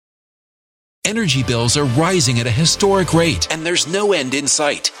energy bills are rising at a historic rate, and there's no end in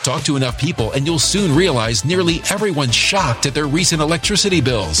sight. Talk to enough people and you'll soon realize nearly everyone's shocked at their recent electricity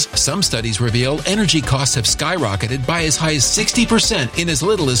bills. Some studies reveal energy costs have skyrocketed by as high as 60% in as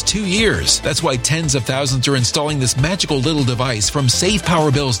little as 2 years. That's why tens of thousands are installing this magical little device from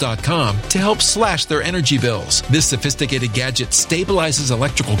SavePowerBills.com to help slash their energy bills. This sophisticated gadget stabilizes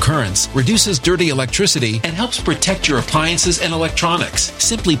electrical currents, reduces dirty electricity, and helps protect your appliances and electronics.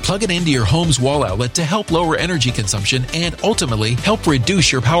 Simply plug it into your home's wall outlet to help lower energy consumption and ultimately help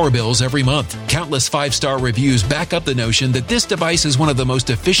reduce your power bills every month. Countless 5-star reviews back up the notion that this device is one of the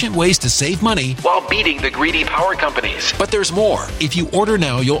most efficient ways to save money while beating the greedy power companies. But there's more. If you order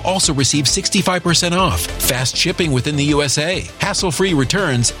now, you'll also receive 65% off, fast shipping within the USA, hassle-free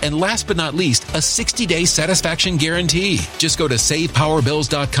returns, and last but not least, a 60-day satisfaction guarantee. Just go to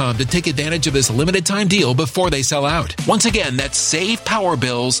SavePowerBills.com to take advantage of this limited time deal before they sell out. Once again, that's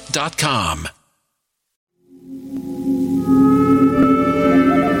SavePowerBills.com.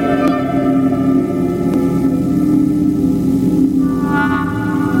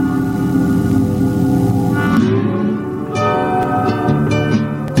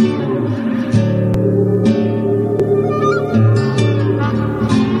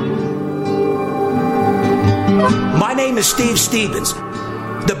 My name is Steve Stevens,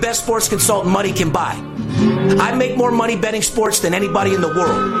 the best sports consultant money can buy. I make more money betting sports than anybody in the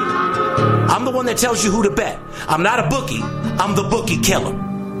world. I'm the one that tells you who to bet. I'm not a bookie. I'm the bookie killer.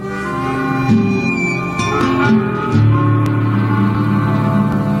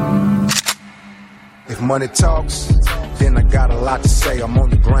 If money talks, then I got a lot to say. I'm on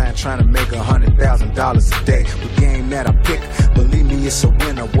the grind trying to make $100,000 a day. The game that I pick, believe me, it's a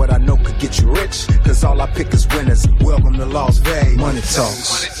winner. What I know could get you rich, cause all I pick is winners. Welcome to Las Vegas. Money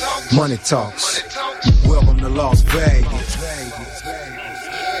talks. Money talks. Welcome to Las Vegas.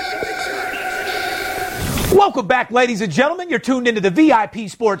 Welcome back, ladies and gentlemen. You're tuned into the VIP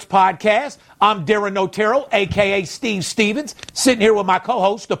Sports Podcast. I'm Darren Otero, a.k.a. Steve Stevens, sitting here with my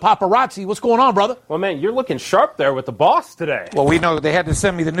co-host, the Paparazzi. What's going on, brother? Well, man, you're looking sharp there with the boss today. Well, we know they had to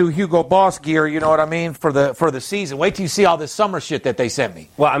send me the new Hugo Boss gear, you know what I mean, for the season. Wait till you see all this summer shit that they sent me.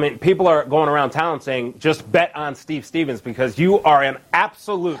 Well, I mean, people are going around town saying, just bet on Steve Stevens because you are an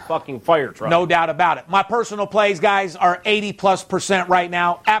absolute fucking fire truck. No doubt about it. My personal plays, guys, are 80+% right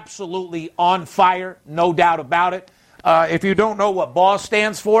now. Absolutely on fire. No doubt about it. If you don't know what BOSS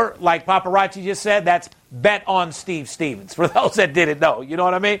stands for, like Paparazzi just said, that's Bet on Steve Stevens, for those that didn't know. You know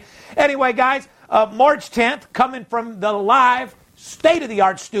what I mean? Anyway, guys, March 10th, coming from the live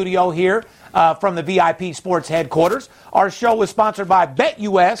state-of-the-art studio here from the VIP Sports headquarters. Our show is sponsored by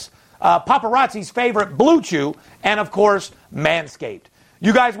BetUS, Paparazzi's favorite Blue Chew, and, of course, Manscaped.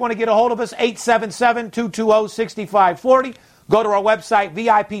 You guys want to get a hold of us, 877-220-6540. Go to our website,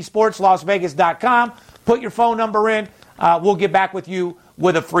 VIPSportsLasVegas.com. Put your phone number in. We'll get back with you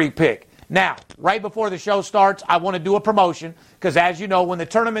with a free pick. Now, right before the show starts, I want to do a promotion because, as you know, when the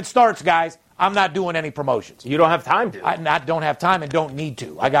tournament starts, guys, I'm not doing any promotions. You don't have time to. I don't have time and don't need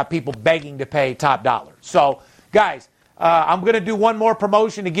to. I got people begging to pay top dollar. So, guys, I'm going to do one more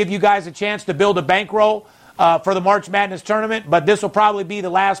promotion to give you guys a chance to build a bankroll for the March Madness tournament, but this will probably be the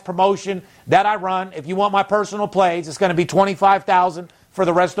last promotion that I run. If you want my personal plays, it's going to be $25,000 for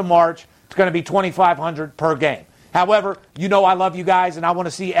the rest of March. It's going to be $2,500 per game. However, you know I love you guys, and I want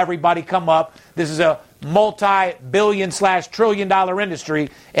to see everybody come up. This is a multi-billion/trillion-dollar industry,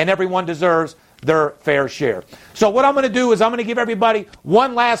 and everyone deserves their fair share. So what I'm going to do is I'm going to give everybody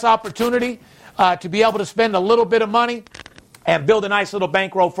one last opportunity to be able to spend a little bit of money and build a nice little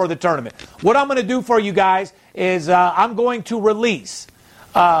bankroll for the tournament. What I'm going to do for you guys is I'm going to release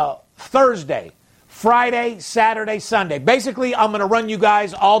Thursday, Friday, Saturday, Sunday. Basically, I'm going to run you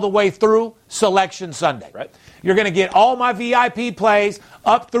guys all the way through Selection Sunday. Right. You're going to get all my VIP plays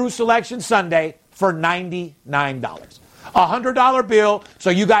up through Selection Sunday for $99. $100 bill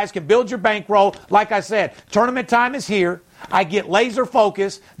so you guys can build your bankroll. Like I said, tournament time is here. I get laser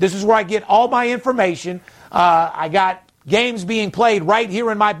focused. This is where I get all my information. I got games being played right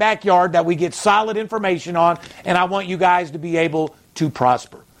here in my backyard that we get solid information on, and I want you guys to be able to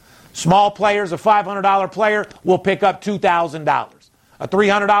prosper. Small players, a $500 player will pick up $2,000. A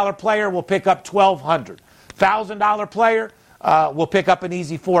 $300 player will pick up $1,200. $1,000 player will pick up an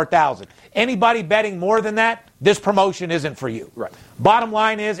easy $4,000. Anybody betting more than that, this promotion isn't for you. Right. Bottom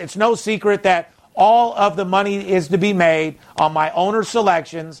line is, it's no secret that all of the money is to be made on my owner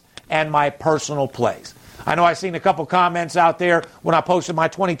selections and my personal plays. I know I've seen a couple comments out there when I posted my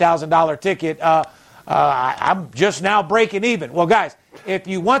 $20,000 ticket. I'm just now breaking even. Well, guys, if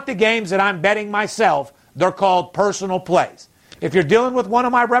you want the games that I'm betting myself, they're called personal plays. if you're dealing with one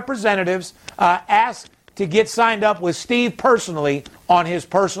of my representatives, ask to get signed up with Steve personally on his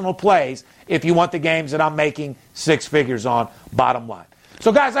personal plays if you want the games that I'm making six figures on, bottom line.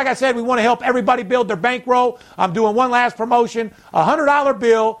 So, guys, like I said, we want to help everybody build their bankroll. I'm doing one last promotion, $100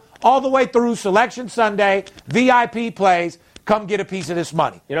 bill all the way through Selection Sunday, VIP plays. Come get a piece of this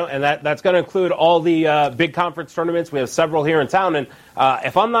money. You know, and that's going to include all the big conference tournaments. We have several here in town. And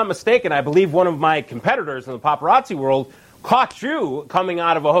if I'm not mistaken, I believe one of my competitors in the paparazzi world caught you coming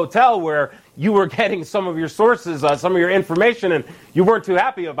out of a hotel where you were getting some of your sources, some of your information, and you weren't too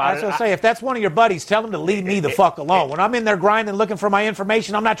happy about it. I was going to say, if that's one of your buddies, tell him to leave me the fuck alone. When I'm in there grinding, looking for my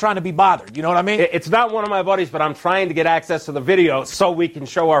information, I'm not trying to be bothered. You know what I mean? It's not one of my buddies, but I'm trying to get access to the video so we can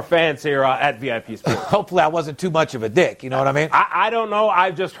show our fans here at VIP Sports. Hopefully I wasn't too much of a dick. You know what I mean? I don't know.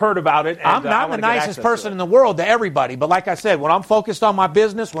 I've just heard about it. And, I'm not the nicest person in the world to everybody, but like I said, when I'm focused on my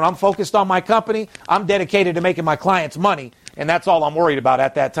business, when I'm focused on my company, I'm dedicated to making my clients money. And that's all I'm worried about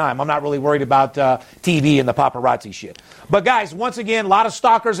at that time. I'm not really worried about TV and the paparazzi shit. But, guys, once again, a lot of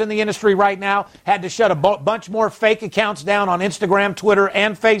stalkers in the industry right now. Had to shut a bunch more fake accounts down on Instagram, Twitter,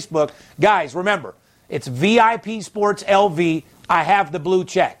 and Facebook. Guys, remember, it's VIP Sports LV. I have the blue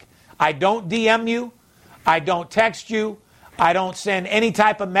check. I don't DM you. I don't text you. I don't send any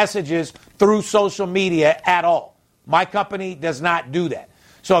type of messages through social media at all. My company does not do that.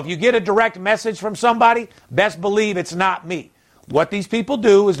 So if you get a direct message from somebody, best believe it's not me. What these people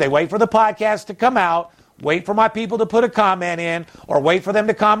do is they wait for the podcast to come out, wait for my people to put a comment in, or wait for them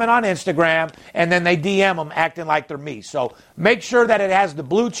to comment on Instagram, and then they DM them acting like they're me. So make sure that it has the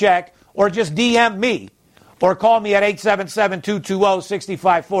blue check, or just DM me, or call me at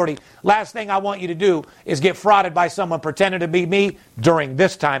 877-220-6540. Last thing I want you to do is get frauded by someone pretending to be me during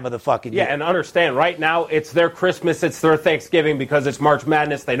this time of the fucking year. Yeah, and understand, right now, it's their Christmas, it's their Thanksgiving, because it's March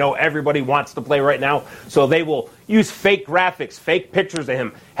Madness. They know everybody wants to play right now, so they will use fake graphics, fake pictures of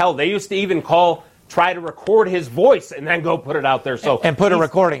him. Hell, they used to even try to record his voice and then go put it out there. And put a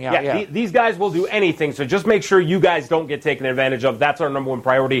recording out, yeah. These guys will do anything, so just make sure you guys don't get taken advantage of. That's our number one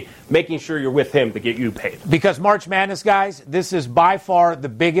priority, making sure you're with him to get you paid. Because March Madness, guys, this is by far the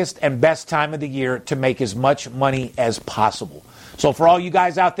biggest and best time of the year to make as much money as possible. So for all you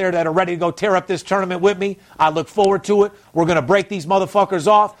guys out there that are ready to go tear up this tournament with me, I look forward to it. We're going to break these motherfuckers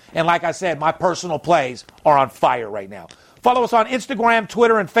off. And like I said, my personal plays are on fire right now. Follow us on Instagram,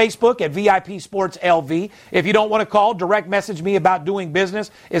 Twitter, and Facebook at VIP Sports LV. If you don't want to call, direct message me about doing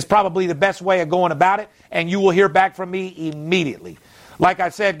business is probably the best way of going about it, and you will hear back from me immediately. Like I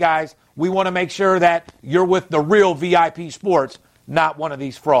said, guys, we want to make sure that you're with the real VIP Sports, not one of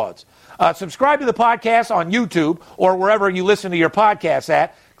these frauds. Subscribe to the podcast on YouTube or wherever you listen to your podcasts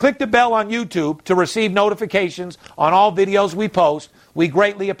at. Click the bell on YouTube to receive notifications on all videos we post. We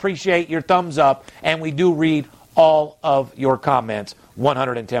greatly appreciate your thumbs up, and we do read all of your comments,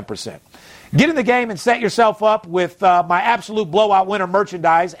 110%. Get in the game and set yourself up with my absolute blowout winter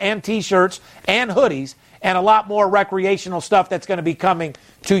merchandise and T-shirts and hoodies and a lot more recreational stuff that's going to be coming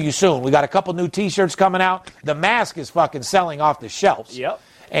to you soon. We got a couple new T-shirts coming out. The mask is fucking selling off the shelves. Yep.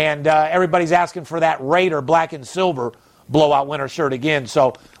 And everybody's asking for that Raider black and silver blowout winter shirt again.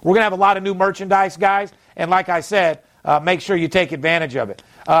 So we're going to have a lot of new merchandise, guys. And like I said, make sure you take advantage of it.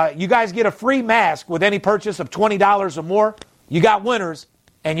 You guys get a free mask with any purchase of $20 or more. You got winners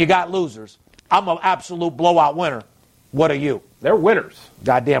and you got losers. I'm an absolute blowout winner. What are you? They're winners.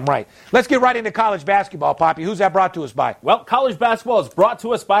 Goddamn right. Let's get right into college basketball, Poppy. Who's that brought to us by? Well, college basketball is brought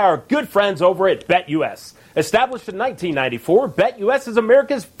to us by our good friends over at BetUS. Established in 1994, BetUS is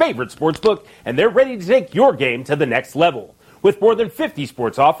America's favorite sportsbook, and they're ready to take your game to the next level. With more than 50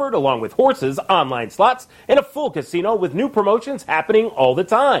 sports offered, along with horses, online slots, and a full casino with new promotions happening all the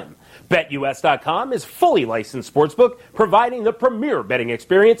time. BetUS.com is fully licensed sportsbook, providing the premier betting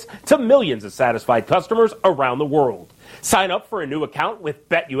experience to millions of satisfied customers around the world. Sign up for a new account with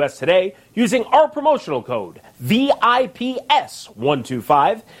BetUS today using our promotional code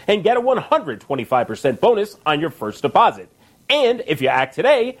VIPS125 and get a 125% bonus on your first deposit. And if you act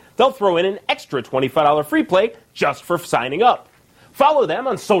today, they'll throw in an extra $25 free play just for signing up. Follow them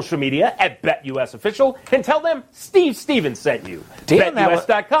on social media at BetUS Official and tell them Steve Stevens sent you.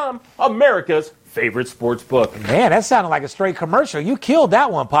 BetUS.com, America's favorite sports book. Man, that sounded like a straight commercial. You killed that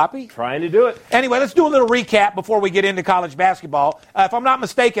one, Poppy. Trying to do it. Anyway, let's do a little recap before we get into college basketball. If I'm not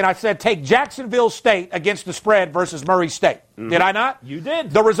mistaken, I said take Jacksonville State against the spread versus Murray State. Mm-hmm. Did I not? You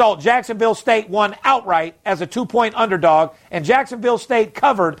did. The result, Jacksonville State won outright as a 2-point underdog, and Jacksonville State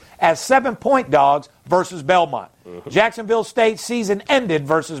covered as 7-point dogs versus Belmont. Mm-hmm. Jacksonville State's season ended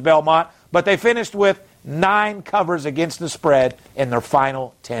versus Belmont, but they finished with 9 covers against the spread in their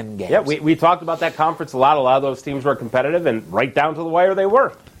final 10 games. Yeah, we talked about that conference a lot. A lot of those teams were competitive, and right down to the wire they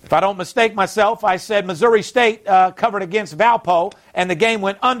were. If I don't mistake myself, I said Missouri State covered against Valpo, and the game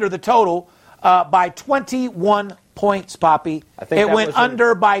went under the total by 21 points, Poppy. It went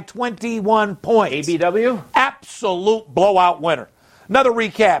under by 21 points. ABW? Absolute blowout winner. Another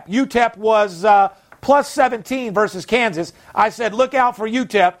recap. UTEP was plus 17 versus Kansas. I said, look out for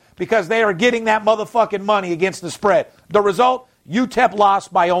UTEP because they are getting that motherfucking money against the spread. The result, UTEP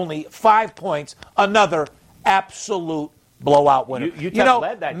lost by only 5 points. Another absolute blowout winner. UTEP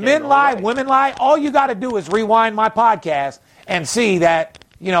led that game. Men lie, women lie. All you got to do is rewind my podcast and see that,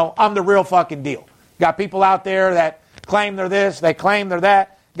 I'm the real fucking deal. Got people out there that claim they're this, they claim they're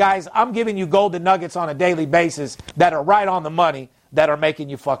that. Guys, I'm giving you golden nuggets on a daily basis that are right on the money, that are making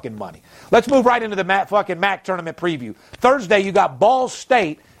you fucking money. Let's move right into the MAC tournament preview. Thursday, you got Ball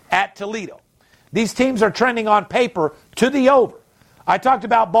State at Toledo. These teams are trending on paper to the over. I talked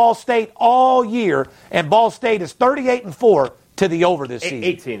about Ball State all year, and Ball State is 38-4 to the over this season.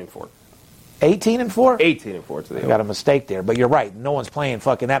 18-4. 18-4? 18-4 to the over. I got a mistake there, but you're right. No one's playing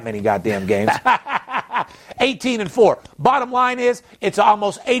fucking that many goddamn games. 18-4. Bottom line is, it's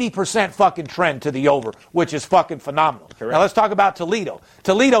almost 80% fucking trend to the over, which is fucking phenomenal. Correct. Now let's talk about Toledo.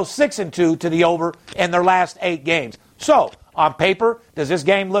 Toledo 6-2 to the over in their last 8 games. So, on paper, does this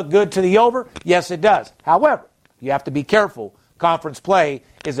game look good to the over? Yes, it does. However, you have to be careful. Conference play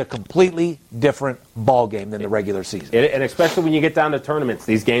is a completely different ball game than the regular season. And especially when you get down to tournaments,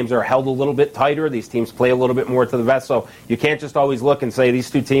 these games are held a little bit tighter. These teams play a little bit more to the vest. So you can't just always look and say these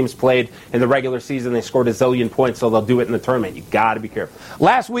two teams played in the regular season. They scored a zillion points, so they'll do it in the tournament. You got to be careful.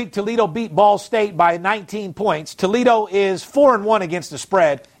 Last week, Toledo beat Ball State by 19 points. Toledo is 4-1 against the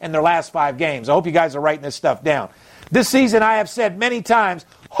spread in their last 5 games. I hope you guys are writing this stuff down. This season, I have said many times,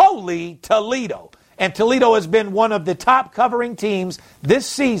 holy Toledo. And Toledo has been one of the top covering teams this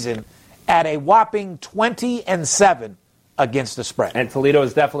season at a whopping 20-7 against the spread. And Toledo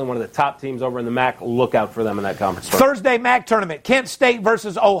is definitely one of the top teams over in the MAC. Look out for them in that conference. Thursday MAC tournament, Kent State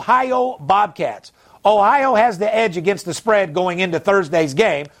versus Ohio Bobcats. Ohio has the edge against the spread going into Thursday's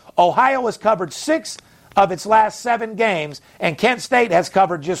game. Ohio has covered 6 of its last 7 games, and Kent State has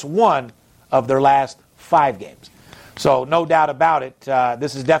covered just 1 of their last 5 games. So, no doubt about it,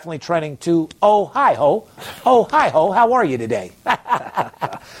 this is definitely trending to Ohio. Ohio, how are you today?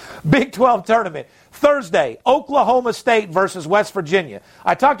 Big 12 tournament. Thursday, Oklahoma State versus West Virginia.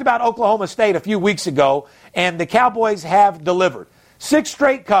 I talked about Oklahoma State a few weeks ago, and the Cowboys have delivered. 6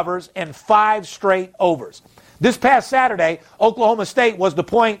 straight covers and 5 straight overs. This past Saturday, Oklahoma State was the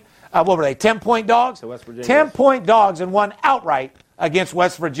 10-point dogs? 10-point dogs and won outright against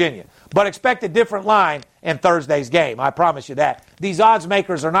West Virginia. But expect a different line in Thursday's game. I promise you that. These odds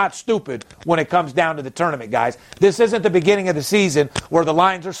makers are not stupid when it comes down to the tournament, guys. This isn't the beginning of the season where the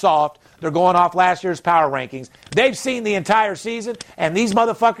lines are soft. They're going off last year's power rankings. They've seen the entire season, and these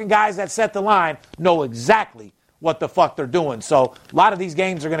motherfucking guys that set the line know exactly what the fuck they're doing. So a lot of these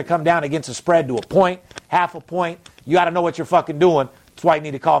games are going to come down against a spread to a point, half a point. You got to know what you're fucking doing. That's why you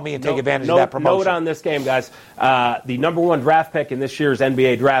need to call me and take advantage of that promotion. Note on this game, guys. The number 1 draft pick in this year's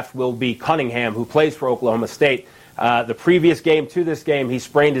NBA draft will be Cunningham, who plays for Oklahoma State. The previous game to this game, he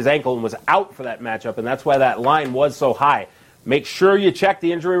sprained his ankle and was out for that matchup, and that's why that line was so high. Make sure you check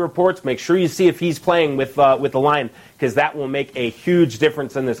the injury reports. Make sure you see if he's playing with the line, because that will make a huge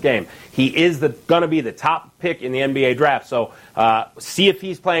difference in this game. He is going to be the top pick in the NBA draft, so see if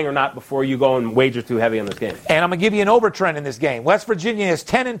he's playing or not before you go and wager too heavy on this game. And I'm going to give you an over trend in this game. West Virginia is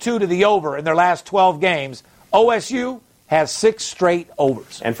 10-2 to the over in their last 12 games. OSU has 6 straight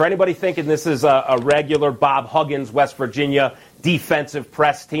overs. And for anybody thinking this is a regular Bob Huggins, West Virginia defensive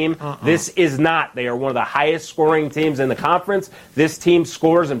press team, this is not. They are one of the highest scoring teams in the conference. This team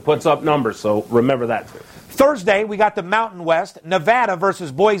scores and puts up numbers, so remember that too. Thursday, we got the Mountain West, Nevada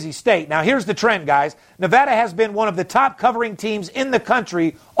versus Boise State. Now, here's the trend, guys. Nevada has been one of the top covering teams in the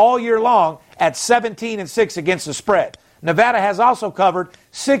country all year long at 17-6 against the spread. Nevada has also covered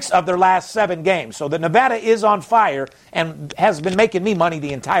 6 of their last 7 games. So the Nevada is on fire and has been making me money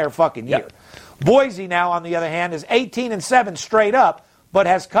the entire fucking year. Yep. Boise now, on the other hand, is 18-7 straight up, but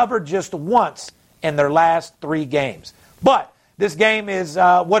has covered just once in their last 3 games. But this game is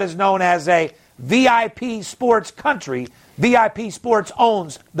what is known as a VIP sports country. VIP Sports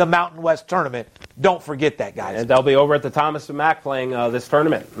owns the Mountain West tournament. Don't forget that, guys. And they'll be over at the Thomas and Mack playing this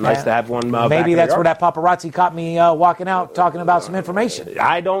tournament. Nice to have one Maybe that's where that paparazzi caught me walking out talking about some information.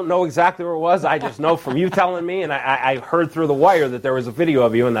 I don't know exactly where it was. I just know from you telling me, and I heard through the wire that there was a video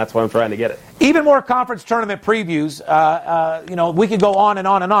of you, and that's why I'm trying to get it. Even more conference tournament previews. We could go on and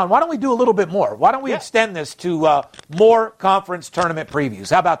on and on. Why don't we do a little bit more? Why don't we extend this to more conference tournament previews?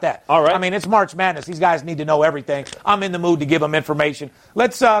 How about that? All right. I mean, it's March Madness. These guys need to know everything. I'm in the mood to give them information.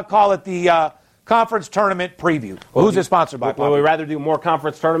 Let's call it the conference tournament preview. Who's it sponsored by, Poppy? Would we rather do more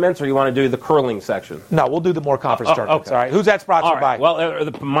conference tournaments, or you want to do the curling section? No, we'll do the more conference tournaments. Okay. All right. Who's that sponsored by?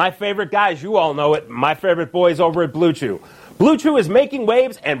 Well, my favorite guys, you all know it, my favorite boys over at Blue Chew. Blue Chew is making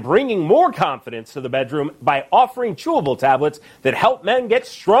waves and bringing more confidence to the bedroom by offering chewable tablets that help men get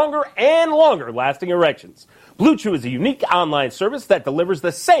stronger and longer-lasting erections. Blue Chew is a unique online service that delivers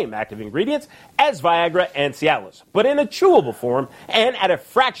the same active ingredients as Viagra and Cialis, but in a chewable form and at a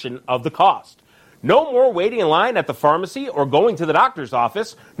fraction of the cost. No more waiting in line at the pharmacy or going to the doctor's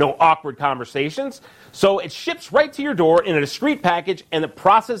office. No awkward conversations. So it ships right to your door in a discreet package, and the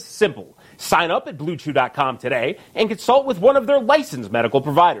process is simple. Sign up at BlueChew.com today and consult with one of their licensed medical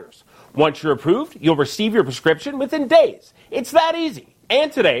providers. Once you're approved, you'll receive your prescription within days. It's that easy.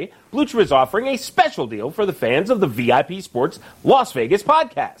 And today, Blue Chew is offering a special deal for the fans of the VIP Sports Las Vegas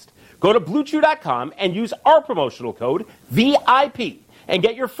podcast. Go to BlueChew.com and use our promotional code VIP. And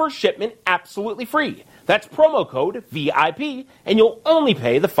get your first shipment absolutely free. That's promo code VIP, and you'll only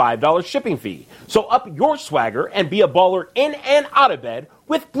pay the $5 shipping fee. So up your swagger and be a baller in and out of bed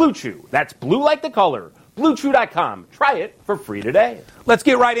with Blue Chew. That's blue like the color. BlueChew.com. Try it for free today. Let's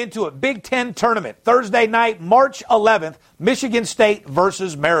get right into it. Big Ten tournament, Thursday night, March 11th, Michigan State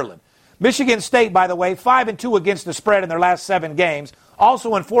versus Maryland. Michigan State, by the way, 5-2 against the spread in their last 7 games.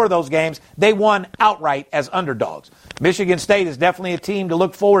 Also in 4 of those games, they won outright as underdogs. Michigan State is definitely a team to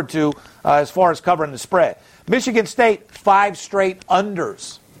look forward to as far as covering the spread. Michigan State, 5 straight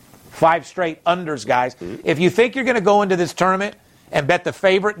unders. 5 straight unders, guys. If you think you're going to go into this tournament and bet the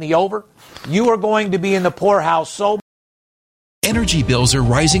favorite and the over, you are going to be in the poorhouse so Energy bills are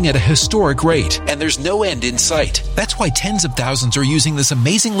rising at a historic rate, and there's no end in sight. That's why tens of thousands are using this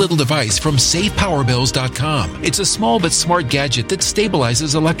amazing little device from SavePowerBills.com. It's a small but smart gadget that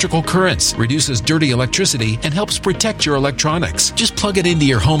stabilizes electrical currents, reduces dirty electricity, and helps protect your electronics. Just plug it into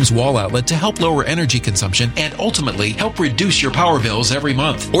your home's wall outlet to help lower energy consumption and ultimately help reduce your power bills every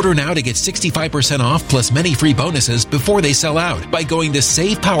month. Order now to get 65% off plus many free bonuses before they sell out by going to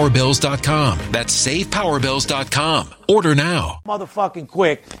SavePowerBills.com. That's SavePowerBills.com. Order now. motherfucking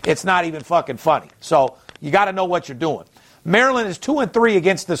quick, it's not even fucking funny. So you got to know what you're doing. Maryland is 2-3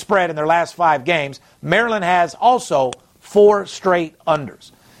 against the spread in their last 5 games. Maryland has also 4 straight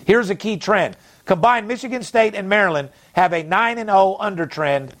unders. Here's a key trend. Combined, Michigan State and Maryland have a 9-0 under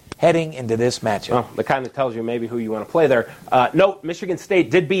trend heading into this matchup. Well, that kind of tells you maybe who you want to play there. Note, Michigan State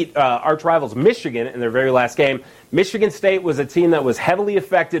did beat arch rivals Michigan in their very last game. Michigan State was a team that was heavily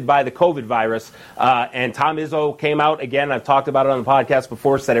affected by the COVID virus, and Tom Izzo came out again. I've talked about it on the podcast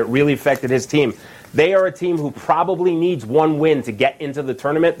before, said it really affected his team. They are a team who probably needs 1 win to get into the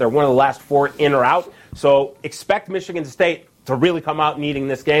tournament. They're one of the last 4 in or out. So expect Michigan State to really come out needing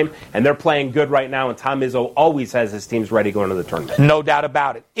this game, and they're playing good right now, and Tom Izzo always has his teams ready going to the tournament. No doubt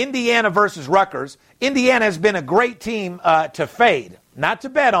about it. Indiana versus Rutgers. Indiana has been a great team to fade, not to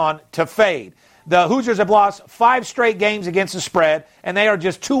bet on, to fade. The Hoosiers have lost 5 straight games against the spread, and they are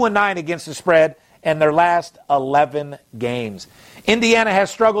just 2-9 against the spread in their last 11 games. Indiana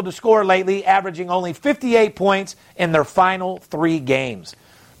has struggled to score lately, averaging only 58 points in their final 3 games.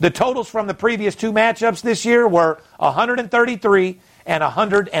 The totals from the previous 2 matchups this year were 133 and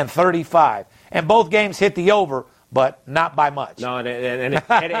 135. And both games hit the over, but not by much. No, and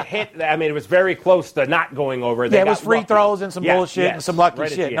it hit, I mean, it was very close to not going over. It was free throws and some bullshit and some lucky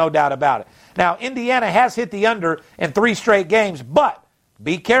shit, no doubt about it. Now, Indiana has hit the under in 3 straight games, but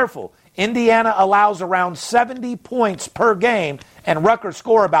be careful. Indiana allows around 70 points per game, and Rutgers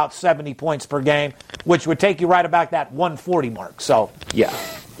score about 70 points per game, which would take you right about that 140 mark. So, yeah.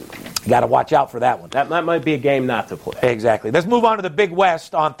 You got to watch out for that one. That might be a game not to play. Exactly. Let's move on to the Big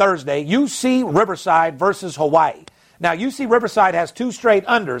West on Thursday. UC Riverside versus Hawaii. Now, UC Riverside has 2 straight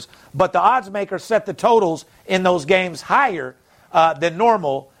unders, but the odds maker set the totals in those games higher than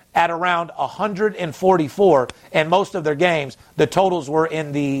normal at around 144. And most of their games, the totals were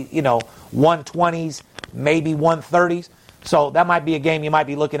in the 120s, maybe 130s. So that might be a game you might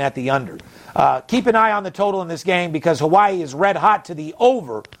be looking at the under. Keep an eye on the total in this game because Hawaii is red hot to the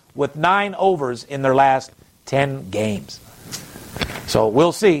over with 9 overs in their last 10 games. So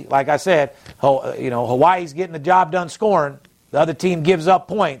we'll see. Like I said, Hawaii's getting the job done scoring. The other team gives up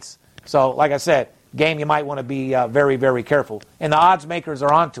points. So, like I said, game you might want to be very, very careful. And the odds makers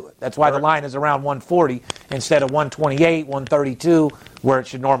are onto it. That's why the line is around 140 instead of 128, 132, where it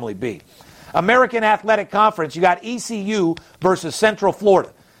should normally be. American Athletic Conference, you got ECU versus Central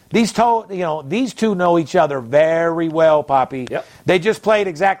Florida. These two know each other very well, Poppy. Yep. They just played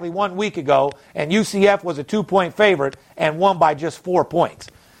exactly 1 week ago, and UCF was a 2-point favorite and won by just 4 points.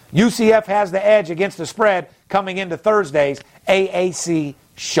 UCF has the edge against the spread coming into Thursday's AAC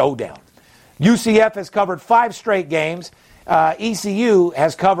showdown. UCF has covered 5 straight games. ECU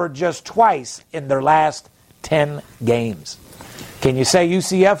has covered just twice in their last 10 games. Can you say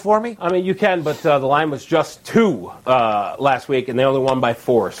UCF for me? I mean, you can, but the line was just 2 last week, and they only won by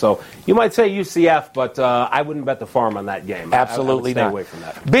 4. So you might say UCF, but I wouldn't bet the farm on that game. Absolutely I would stay not. away from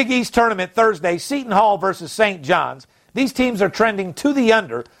that. Big East Tournament Thursday, Seton Hall versus St. John's. These teams are trending to the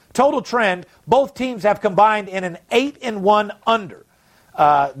under. Total trend, both teams have combined in an 8-1 under.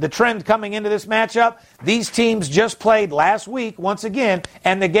 The trend coming into this matchup, these teams just played last week once again,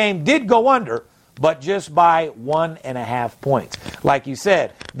 and the game did go under, but just by 1.5 points. Like you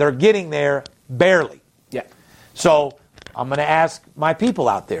said, they're getting there barely. Yeah. So I'm going to ask my people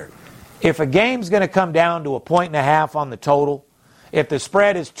out there, if a game's going to come down to 1.5 on the total, if the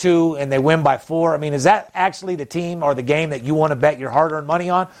spread is 2 and they win by 4, I mean, is that actually the team or the game that you want to bet your hard-earned money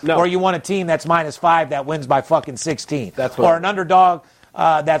on? No. Or you want a team that's -5 that wins by fucking 16? That's what or an underdog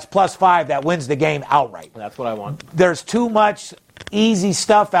that's +5 that wins the game outright? That's what I want. There's too much easy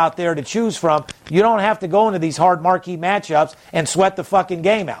stuff out there to choose from. You don't have to go into these hard marquee matchups and sweat the fucking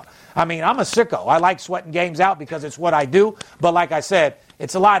game out. I mean, I'm a sicko. I like sweating games out because it's what I do. But like I said,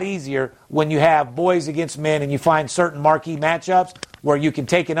 it's a lot easier when you have boys against men and you find certain marquee matchups where you can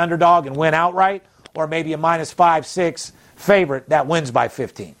take an underdog and win outright, or maybe a -5, 6 favorite that wins by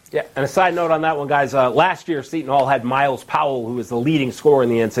 15. Yeah, and a side note on that one, guys. Last year, Seton Hall had Miles Powell, who was the leading scorer in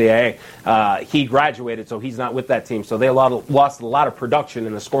the NCAA. He graduated, so he's not with that team. So they lost a lot of production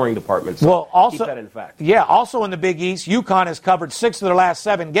in the scoring department. So well, also, keep that in fact. Yeah, also in the Big East, UConn has covered 6 of their last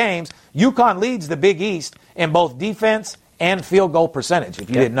 7 games. UConn leads the Big East in both defense and field goal percentage, if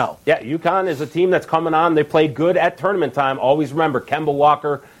you didn't know. Yeah, UConn is a team that's coming on. They played good at tournament time. Always remember Kemba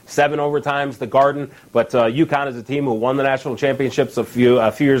Walker, 7 overtimes, the Garden. But UConn is a team who won the national championships a few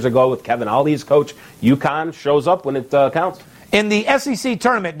years ago with Kevin Ollie's coach. UConn shows up when it counts. In the SEC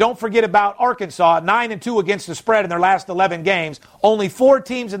tournament, don't forget about Arkansas, 9-2 against the spread in their last 11 games. Only 4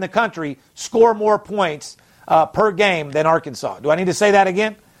 teams in the country score more points per game than Arkansas. Do I need to say that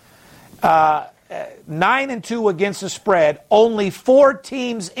again? 9-2 against the spread. Only 4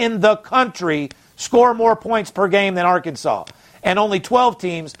 teams in the country score more points per game than Arkansas. And only 12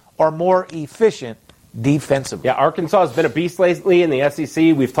 teams are more efficient defensively. Yeah, Arkansas has been a beast lately in the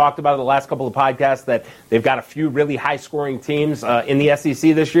SEC. We've talked about it the last couple of podcasts that they've got a few really high-scoring teams in the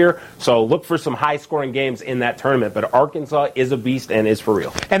SEC this year. So look for some high-scoring games in that tournament. But Arkansas is a beast and is for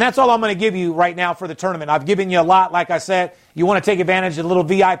real. And that's all I'm going to give you right now for the tournament. I've given you a lot, like I said. You want to take advantage of the little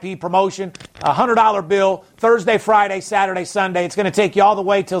VIP promotion, a $100 bill, Thursday, Friday, Saturday, Sunday. It's going to take you all the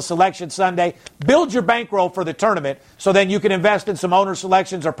way till Selection Sunday. Build your bankroll for the tournament so then you can invest in some owner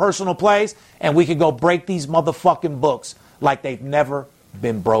selections or personal plays, and we can go break these motherfucking books like they've never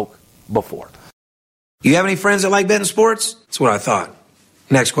been broke before. You have any friends that like betting sports? That's what I thought.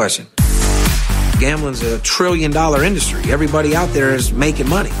 Next question. Gambling's a $1 trillion industry. Everybody out there is making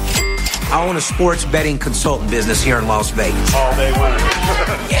money. I own a sports betting consultant business here in Las Vegas. All day winner.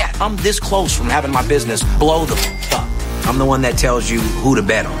 Yeah, I'm this close from having my business blow the up. I'm the one that tells you who to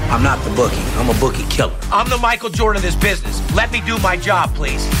bet on. I'm not the bookie. I'm a bookie killer. I'm the Michael Jordan of this business. Let me do my job,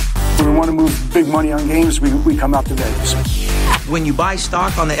 please. When we want to move big money on games, we come out to Vegas. When you buy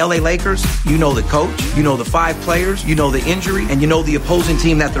stock on the LA Lakers, you know the coach, you know the 5 players, you know the injury, and you know the opposing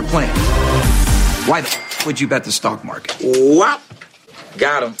team that they're playing. Why the would you bet the stock market? Whop!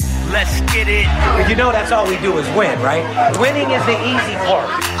 Got him. Let's get it. You know that's all we do is win, right? Winning is the easy part.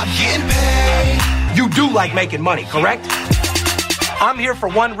 I'm getting paid. You do like making money, correct? I'm here for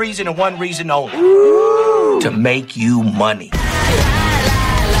one reason and one reason only. To make you money.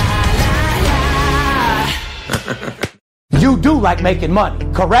 You do like making money,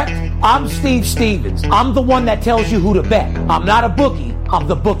 correct? I'm Steve Stevens. I'm the one that tells you who to bet. I'm not a bookie. I'm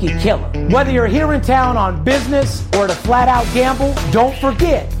the bookie killer. Whether you're here in town on business or to flat out gamble, don't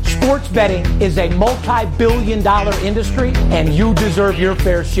forget, sports betting is a multi-billion-dollar industry and you deserve your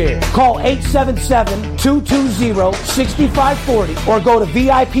fair share. Call 877-220-6540 or go to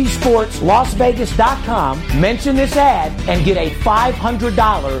VIPSportsLasVegas.com, mention this ad, and get a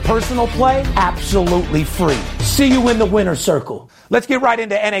 $500 personal play absolutely free. See you in the winner's circle. Let's get right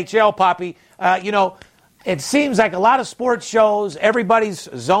into NHL, Poppy. It seems like a lot of sports shows, everybody's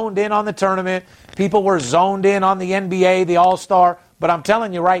zoned in on the tournament. People were zoned in on the NBA, the All-Star. But I'm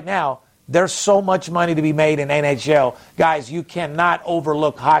telling you right now, there's so much money to be made in NHL. Guys, you cannot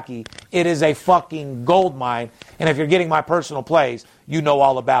overlook hockey. It is a fucking gold mine. And if you're getting my personal plays, you know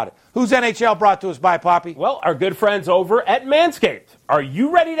all about it. Who's NHL brought to us by, Poppy? Well, our good friends over at Manscaped. Are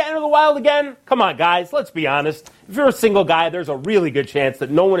you ready to enter the wild again? Come on, guys, let's be honest. If you're a single guy, there's a really good chance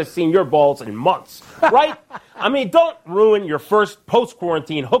that no one has seen your balls in months, right? I mean, don't ruin your first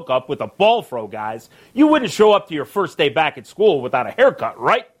post-quarantine hookup with a ball throw, guys. You wouldn't show up to your first day back at school without a haircut,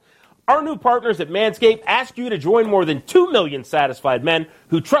 right? Our new partners at Manscaped ask you to join more than 2 million satisfied men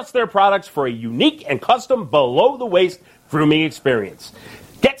who trust their products for a unique and custom below-the-waist grooming experience.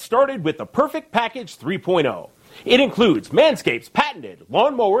 Get started with the Perfect Package 3.0. It includes Manscaped's patented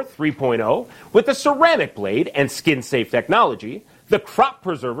Lawnmower 3.0 with a ceramic blade and skin-safe technology, the Crop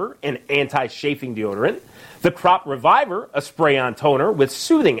Preserver, an anti-chafing deodorant, the Crop Reviver, a spray-on toner with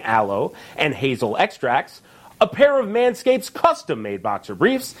soothing aloe and hazel extracts, a pair of Manscaped's custom-made boxer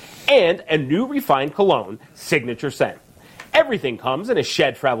briefs, and a new refined cologne, Signature Scent. Everything comes in a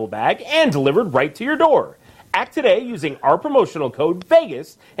shed travel bag and delivered right to your door. Act today using our promotional code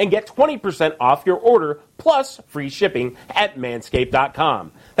VEGAS and get 20% off your order plus free shipping at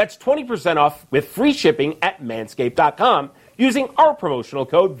manscaped.com. That's 20% off with free shipping at manscaped.com using our promotional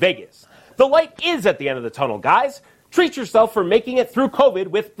code VEGAS. The light is at the end of the tunnel, guys. Treat yourself for making it through COVID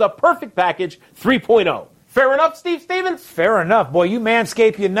with the Perfect Package 3.0. Fair enough, Steve Stevens? Fair enough. Boy, you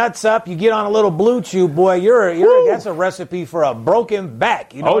manscape your nuts up, you get on a little Blue Chew, boy, that's a recipe for a broken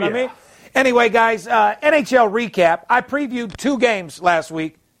back. You know what I mean? Anyway, guys, NHL recap. I previewed 2 games last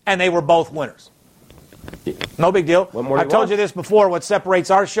week, and they were both winners. No big deal. I've told you this before, what separates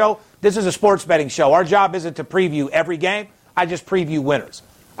our show. This is a sports betting show. Our job isn't to preview every game. I just preview winners.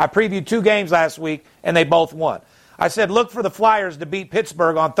 I previewed 2 games last week, and they both won. I said, look for the Flyers to beat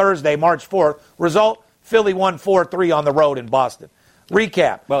Pittsburgh on Thursday, March 4th. Result, Philly won 4-3 on the road in Boston.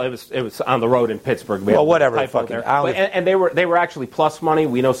 Recap. Well, it was on the road in Pittsburgh. Well, whatever. And they were actually plus money.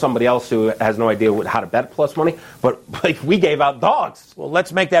 We know somebody else who has no idea how to bet plus money, but we gave out dogs. Well,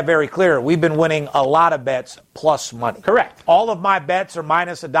 let's make that very clear. We've been winning a lot of bets plus money. Correct. All of my bets are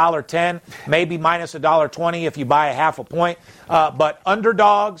minus $1.10, maybe minus $1.20 if you buy a half a point. But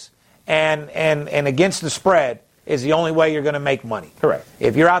underdogs and against the spread is the only way you're going to make money. Correct.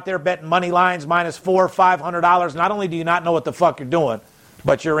 If you're out there betting money lines minus $400-500, not only do you not know what the fuck you're doing,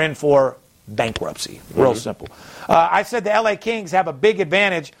 but you're in for bankruptcy. Real simple. I said the LA Kings have a big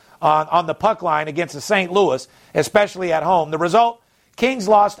advantage on the puck line against the St. Louis, especially at home. The result, Kings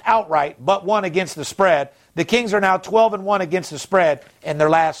lost outright, but won against the spread. The Kings are now 12-1 against the spread in their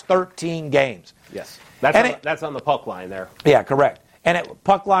last 13 games. Yes. That's on the puck line there. Yeah, correct. And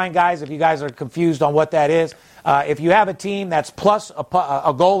puck line, guys, if you guys are confused on what that is, if you have a team that's plus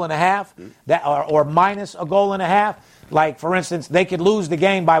a goal and a half or minus a goal and a half, like, for instance, they could lose the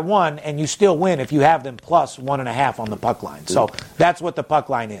game by 1 and you still win if you have them plus 1.5 on the puck line. So that's what the puck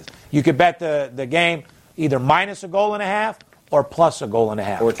line is. You could bet the game either minus a goal and a half or plus a goal and a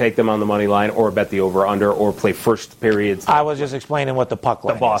half. Or take them on the money line or bet the over-under or play first periods. I was just explaining what the puck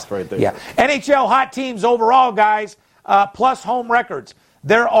line is. The boss right there. Yeah. NHL hot teams overall, guys, plus home records.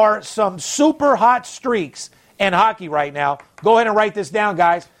 There are some super hot streaks in hockey right now. Go ahead and write this down,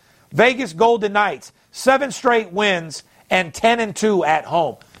 guys. Vegas Golden Knights, 7 straight wins and 10-2 at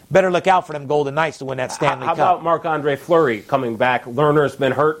home. Better look out for them Golden Knights to win that Stanley Cup. How about Marc-Andre Fleury coming back? Lerner's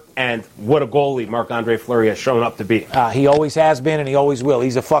been hurt, and what a goalie Marc-Andre Fleury has shown up to be. He always has been, and he always will.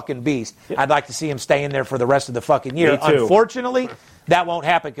 He's a fucking beast. Yep. I'd like to see him stay in there for the rest of the fucking year. Me too. Unfortunately, that won't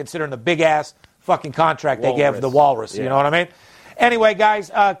happen considering the big-ass fucking contract they gave the Walrus. Yeah. You know what I mean? Anyway,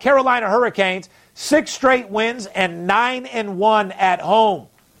 guys, Carolina Hurricanes, 6 straight wins and 9-1 at home.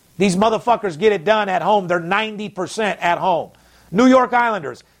 These motherfuckers get it done at home. They're 90% at home. New York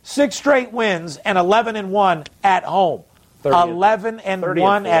Islanders, 6 straight wins and 11-1 at home.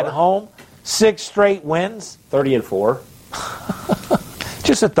 11-1 at home, 6 straight wins. 30-4.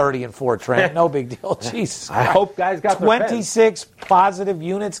 Just a 30-4 trend. No big deal. Jesus. I hope guys got 26 positive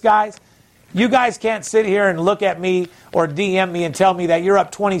units, guys. You guys can't sit here and look at me or DM me and tell me that you're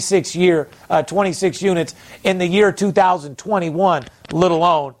up 26 units in the year 2021, let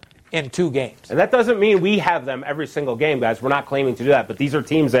alone in 2 games. And that doesn't mean we have them every single game, guys. We're not claiming to do that. But these are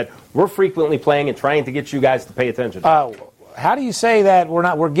teams that we're frequently playing and trying to get you guys to pay attention to. How do you say that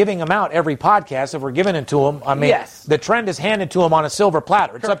we're giving them out every podcast if we're giving it to them? I mean, yes. The trend is handed to them on a silver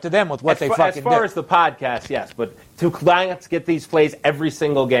platter. It's up to them with what they fucking do. As far as the podcast, yes. But to clients get these plays every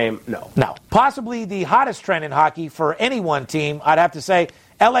single game, no. No. Possibly the hottest trend in hockey for any one team, I'd have to say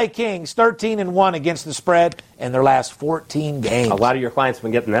LA Kings 13-1 against the spread in their last 14 games. A lot of your clients have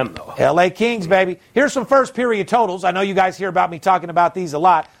been getting them, though. LA Kings, baby. Here's some first period totals. I know you guys hear about me talking about these a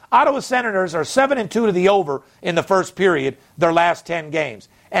lot. Ottawa Senators are 7-2 to the over in the first period, their last 10 games,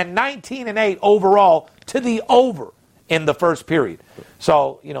 and 19-8 overall to the over in the first period.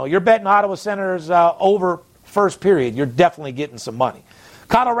 So, you're betting Ottawa Senators over first period, you're definitely getting some money.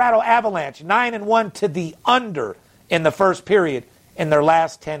 Colorado Avalanche 9-1 to the under in the first period in their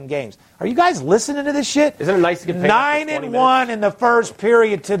last 10 games. Are you guys listening to this shit? Isn't it nice to get paid 9-1 in the first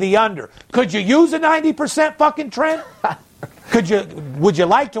period to the under. Could you use a 90% fucking trend? Would you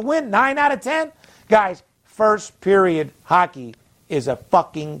like to win 9 out of 10? Guys, first period hockey is a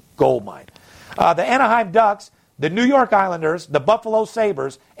fucking goldmine. The Anaheim Ducks, the New York Islanders, the Buffalo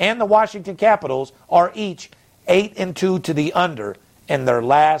Sabres, and the Washington Capitals are each 8-2 to the under in their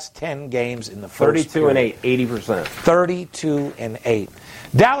last 10 games in the first 32-8, 80%. 32-8.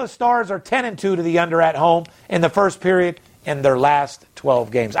 Dallas Stars are 10-2 to the under at home in the first period in their last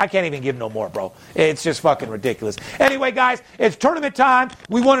 12 games. I can't even give no more, bro. It's just fucking ridiculous. Anyway, guys, it's tournament time.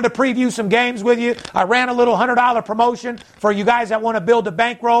 We wanted to preview some games with you. I ran a little $100 promotion for you guys that want to build a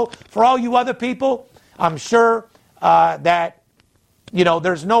bankroll. For all you other people, I'm sure that,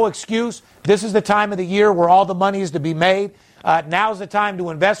 there's no excuse. This is the time of the year where all the money is to be made. Now's the time to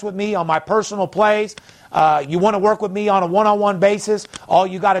invest with me on my personal plays. You want to work with me on a one-on-one basis, all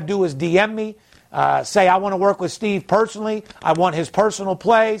you got to do is DM me. Say, I want to work with Steve personally. I want his personal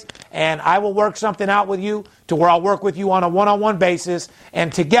plays, and I will work something out with you to where I'll work with you on a one-on-one basis,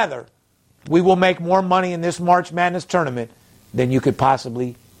 and together we will make more money in this March Madness tournament than you could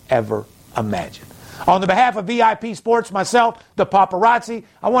possibly ever imagine. On the behalf of VIP Sports, myself, the paparazzi,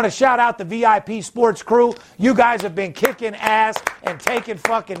 I want to shout out the VIP Sports crew. You guys have been kicking ass and taking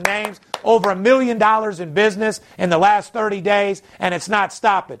fucking names. Over $1 million in business in the last 30 days, and it's not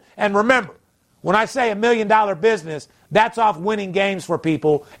stopping. And remember, when I say $1 million business, that's off winning games for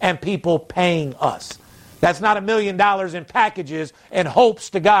people and people paying us. That's not $1 million in packages and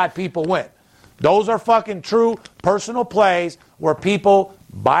hopes to God people win. Those are fucking true personal plays where people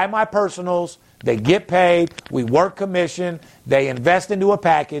buy my personals, they get paid, we work commission, they invest into a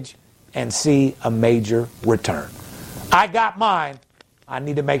package and see a major return. I got mine. I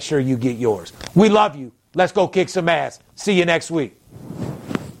need to make sure you get yours. We love you. Let's go kick some ass. See you next week.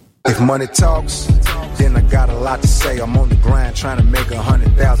 If money talks, then I got a lot to say. I'm on the grind trying to make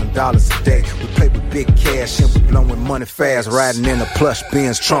 $100,000 a day. We play with big cash and we blowing money fast. Riding in a plush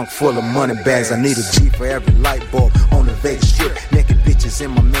Benz trunk full of money bags. I need a G for every light bulb on the Vegas Strip. Naked bitches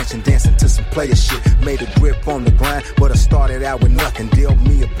in my mansion dancing to some player shit. Made a grip on the grind, but I started out with nothing. Dealt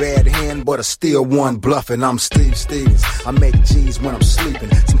me a bad hand, but I still won bluffing. I'm Steve Stevens. I make G's when I'm sleeping.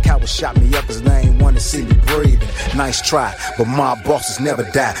 Some cowards shot me up cause they ain't want to see me breathing. Nice try, but my bosses never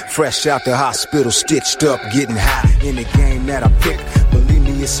die. Fresh out the hospital, stitched up, getting high. In the game that I pick, believe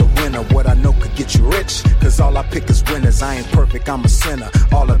me, it's a winner. What I know could get you rich, cause all I pick is winners. I ain't perfect, I'm a sinner.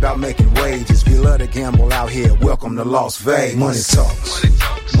 All about making wages. We love to gamble out here. Welcome to Las Vegas. Money talks.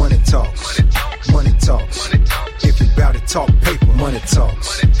 Money talks. Money talks. If you bout it, talk paper. Money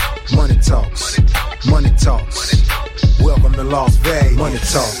talks. Money talks. Money talks. Welcome to Las Vegas. Money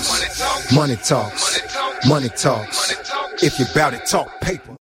talks. Money talks. Money talks. If you bout it, talk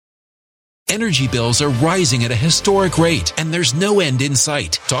paper. Energy bills are rising at a historic rate, and there's no end in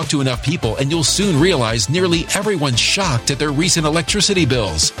sight. Talk to enough people, and you'll soon realize nearly everyone's shocked at their recent electricity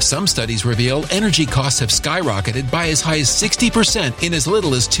bills. Some studies reveal energy costs have skyrocketed by as high as 60% in as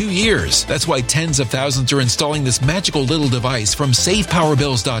little as 2 years. That's why tens of thousands are installing this magical little device from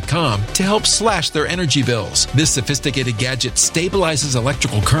SavePowerBills.com to help slash their energy bills. This sophisticated gadget stabilizes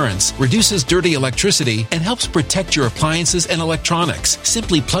electrical currents, reduces dirty electricity, and helps protect your appliances and electronics.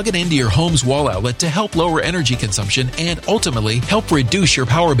 Simply plug it into your home's wall outlet to help lower energy consumption and ultimately help reduce your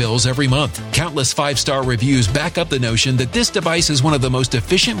power bills every month. Countless 5-star reviews back up the notion that this device is one of the most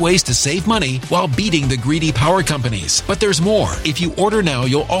efficient ways to save money while beating the greedy power companies. But there's more. If you order now,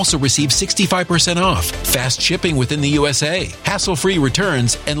 you'll also receive 65% off, fast shipping within the USA, hassle-free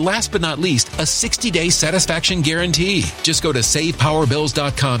returns, and last but not least, a 60-day satisfaction guarantee. Just go to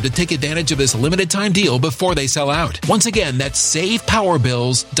SavePowerBills.com to take advantage of this limited time deal before they sell out. Once again, that's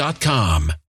SavePowerBills.com.